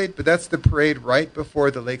Lakeside Parade, but that's the parade right before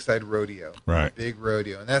the Lakeside Rodeo. Right. Big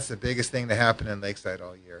rodeo. And that's the biggest thing to happen in Lakeside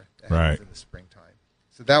all year. That right. happens in the springtime.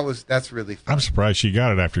 So that's really fun. I'm surprised she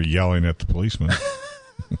got it after yelling at the policeman.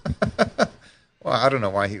 Well, I don't know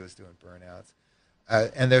why he was doing burnouts.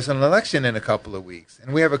 And there's an election in a couple of weeks.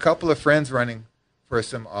 And we have a couple of friends running for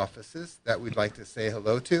some offices that we'd like to say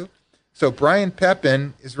hello to. So Brian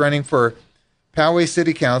Pepin is running for Poway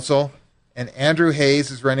City Council, and Andrew Hayes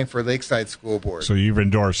is running for Lakeside School Board. So you're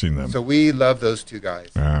endorsing them. So we love those 2 guys.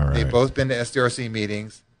 All right. They've both been to SDRC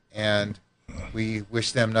meetings, and we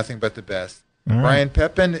wish them nothing but the best. All right. Brian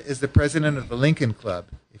Pepin is the president of the Lincoln Club,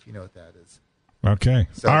 if you know what that is. Okay.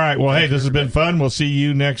 So, all right. Well, hey, this has been fun. We'll see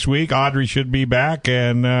you next week. Audrey should be back,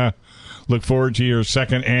 and look forward to your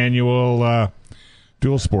 2nd annual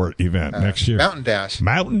dual sport event next year. Mountain Dash.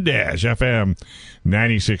 Mountain Dash FM,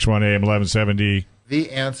 96.1 AM, 1170. The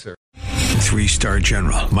Answer. 3-star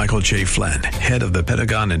General Michael J. Flynn, head of the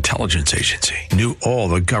Pentagon Intelligence Agency, knew all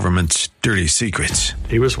the government's dirty secrets.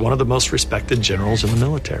 He was one of the most respected generals in the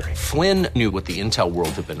military. Flynn knew what the intel world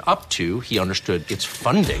had been up to. He understood its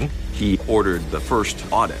funding. He ordered the first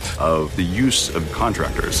audit of the use of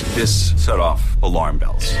contractors. This set off alarm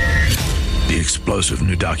bells. The explosive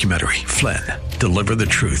new documentary, Flynn, Deliver the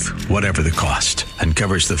Truth, Whatever the Cost,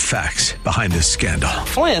 uncovers the facts behind this scandal.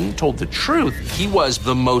 Flynn told the truth. He was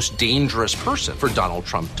the most dangerous person for Donald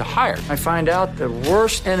Trump to hire. I find out the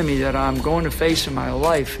worst enemy that I'm going to face in my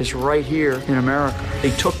life is right here in America.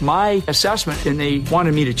 They took my assessment and they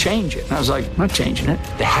wanted me to change it. And I was like, I'm not changing it.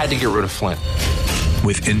 They had to get rid of Flynn.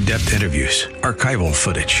 With in-depth interviews, archival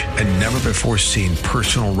footage, and never-before-seen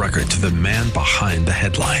personal records of the man behind the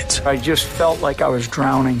headlines. I just felt like I was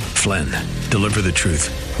drowning. Flynn, Deliver the Truth,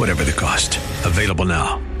 Whatever the Cost. Available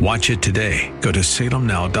now. Watch it today. Go to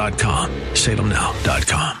salemnow.com.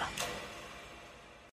 salemnow.com.